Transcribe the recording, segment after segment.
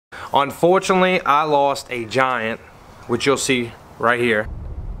Unfortunately, I lost a giant, which you'll see right here.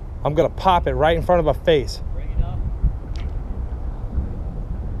 I'm gonna pop it right in front of her face. Bring it up.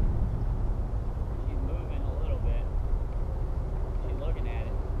 She's moving a little bit. She's looking at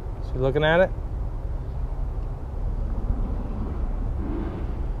it. She's looking at it?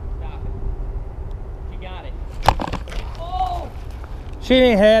 Stop it. She got it. Oh! She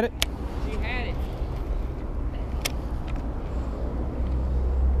ain't had it. She had it.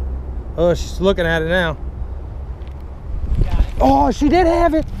 Oh, she's looking at it now. Got it. Oh, she did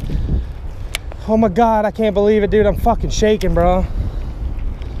have it. Oh my God, I can't believe it, dude. I'm fucking shaking, bro.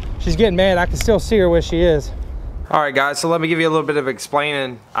 She's getting mad. I can still see her where she is. All right, guys, so let me give you a little bit of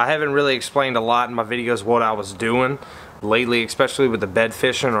explaining. I haven't really explained a lot in my videos what I was doing lately, especially with the bed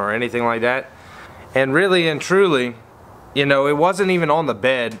fishing or anything like that. And really and truly, you know, it wasn't even on the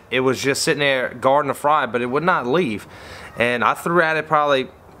bed. It was just sitting there guarding the fry, but it would not leave. And I threw at it probably,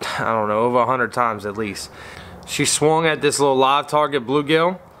 I don't know, over 100 times at least. She swung at this little live target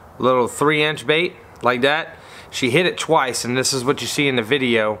bluegill, little 3-inch bait like that. She hit it twice, and this is what you see in the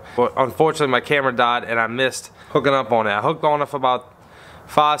video. But unfortunately, my camera died and I missed hooking up on it. I hooked on it for about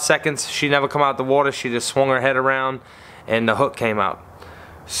 5 seconds. She never come out the water. She just swung her head around and the hook came out.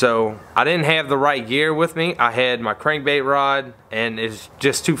 So I didn't have the right gear with me. I had my crankbait rod and it's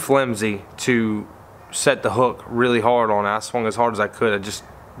just too flimsy to set the hook really hard on it. I swung as hard as I could. It just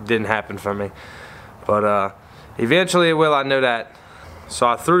didn't happen for me. But eventually it will, I know that. So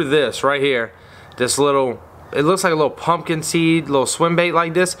I threw this right here, this little, it looks like a little pumpkin seed, little swim bait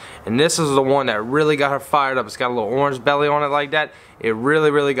like this, and this is the one that really got her fired up. It's got a little orange belly on it like that. It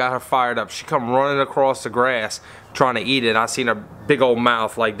really got her fired up. She come running across the grass trying to eat it. I seen her big old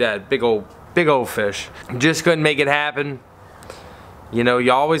mouth like that, big old fish. Just couldn't make it happen. You know,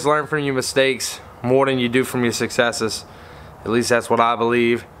 you always learn from your mistakes more than you do from your successes. At least that's what I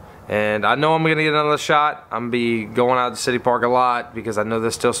believe. And I know I'm gonna get another shot. I'm gonna be going out to City Park a lot because I know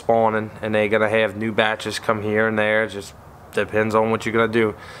they're still spawning and they're gonna have new batches come here and there. It just depends on what you're gonna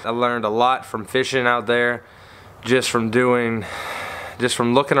do. I learned a lot from fishing out there, just from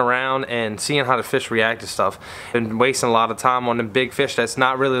looking around and seeing how the fish react to stuff. And wasting a lot of time on them big fish that's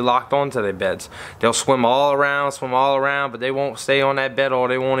not really locked onto their beds. They'll swim all around, but they won't stay on that bed or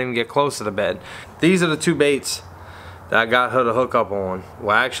they won't even get close to the bed. These are the two baits that I got her to hook up on.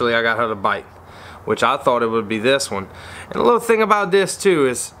 Well, actually I got her to bite, which I thought it would be this one. And a little thing about this too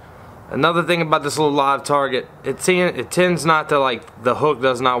is, another thing about this little live target, it tends not to, like, the hook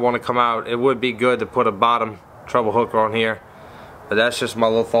does not want to come out. It would be good to put a bottom treble hooker on here, but that's just my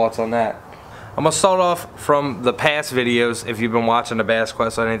little thoughts on that. I'm gonna start off from the past videos. If you've been watching the Bass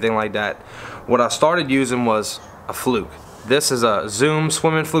Quest or anything like that, what I started using was a fluke. This is a Zoom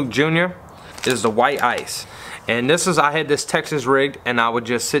Swimming Fluke Junior. This is the white ice. And this is, I had this Texas rigged and I would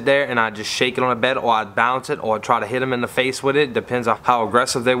just sit there and I'd just shake it on the bed, or I'd bounce it, or I'd try to hit them in the face with it. Depends on how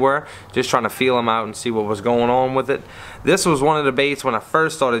aggressive they were. Just trying to feel them out and see what was going on with it. This was one of the baits when I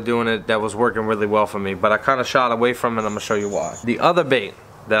first started doing it that was working really well for me, but I kind of shot away from it. I'm going to show you why. The other bait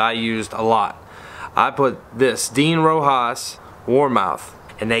that I used a lot, I put this Dean Rojas Warmouth,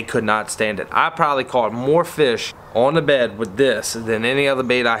 and they could not stand it. I probably caught more fish on the bed with this than any other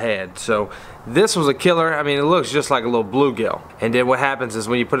bait I had. So this was a killer. I mean, it looks just like a little bluegill. And then what happens is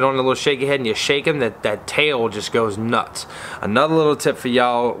when you put it on a little shaky head and you shake him, that tail just goes nuts. Another little tip for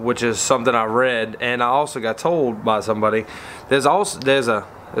y'all, which is something I read and I also got told by somebody, there's a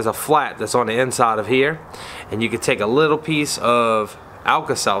flat that's on the inside of here, and you can take a little piece of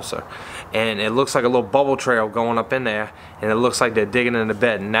Alka-Seltzer and it looks like a little bubble trail going up in there, and it looks like they're digging in the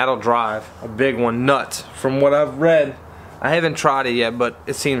bed, and that'll drive a big one nuts. From what I've read, I haven't tried it yet, but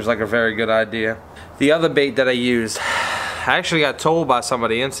it seems like a very good idea. The other bait that I used, I actually got told by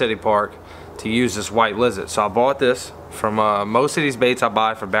somebody in City Park to use this white lizard. So I bought this from most of these baits I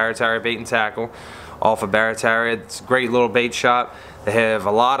buy from Barataria Bait and Tackle, off of Barataria. It's a great little bait shop. They have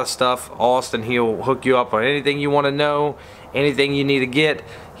a lot of stuff. Austin, he'll hook you up on anything you want to know, anything you need to get.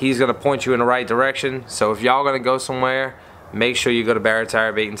 He's going to point you in the right direction. So if y'all going to go somewhere, make sure you go to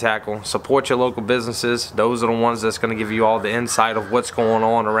Barataria Bait and Tackle. Support your local businesses. Those are the ones that's going to give you all the insight of what's going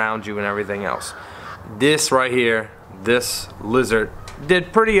on around you and everything else. This right here, this lizard,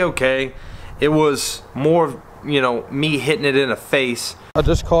 did pretty okay. It was more, you know, me hitting it in the face. I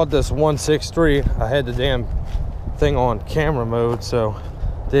just caught this 163. I had the damn thing on camera mode, so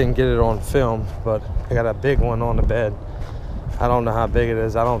didn't get it on film, but I got a big one on the bed. I don't know how big it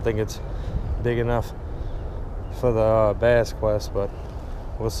is. I don't think it's big enough for the Bass Quest, but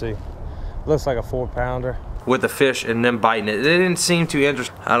we'll see. Looks like a 4-pounder. With the fish and them biting it. It didn't seem too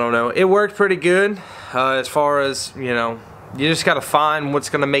interesting. I don't know. It worked pretty good as far as, you know, you just got to find what's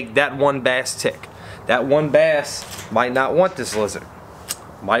going to make that one bass tick. That one bass might not want this lizard,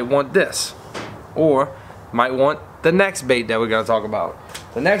 might want this, or might want the next bait that we're going to talk about.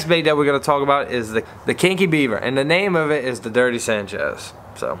 The next bait that we're going to talk about is the Kinky Beaver, and the name of it is the Dirty Sanchez.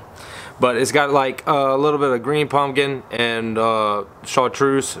 So, but it's got like a little bit of green pumpkin and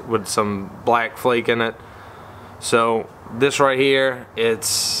chartreuse with some black flake in it. So this right here,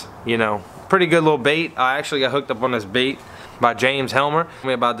 it's, you know, pretty good little bait. I actually got hooked up on this bait by James Helmer. Told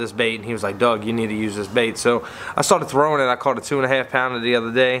me about this bait and he was like, Doug, you need to use this bait. So I started throwing it. I caught a 2.5 pounder the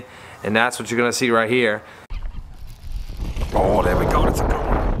other day, and that's what you're gonna see right here. Oh, there we go. That's a good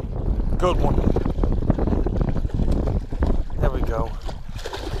one. Good one. There we go.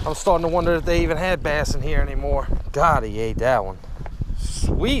 I'm starting to wonder if they even had bass in here anymore. God, he ate that one.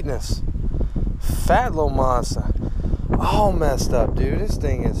 Sweetness. Fat little monster. All messed up, dude. This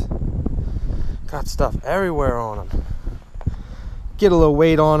thing is got stuff everywhere on him. Get a little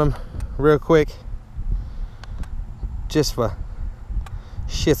weight on him real quick, just for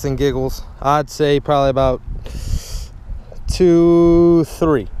shits and giggles. I'd say probably about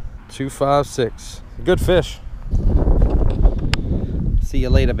 2.56. Good fish. See you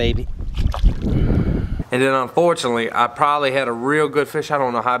later, baby. And then unfortunately, I probably had a real good fish. I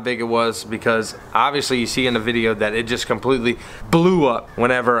don't know how big it was, because obviously you see in the video that it just completely blew up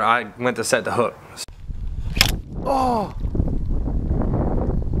whenever I went to set the hook. Oh!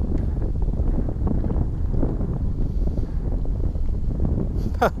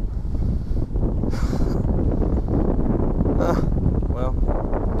 Well,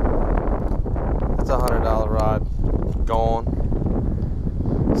 that's a $100 rod. Gone.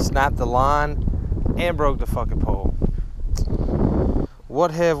 Snapped the line and broke the fucking pole.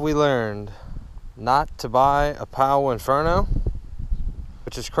 What have we learned? Not to buy a Powell Inferno,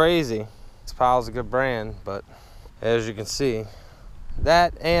 which is crazy. This Powell's a good brand, but as you can see,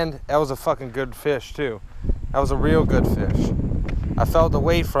 that was a fucking good fish too. That was a real good fish. I felt the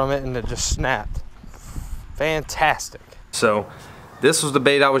weight from it and it just snapped. Fantastic. So this was the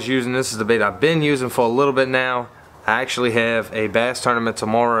bait I was using. This is the bait I've been using for a little bit now. I actually have a bass tournament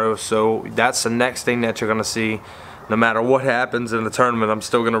tomorrow, so that's the next thing that you're gonna see. No matter what happens in the tournament, I'm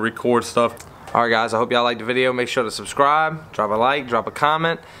still gonna record stuff. Alright guys, I hope y'all liked the video. Make sure to subscribe, drop a like, drop a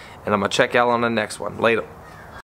comment, and I'm gonna check y'all on the next one. Later.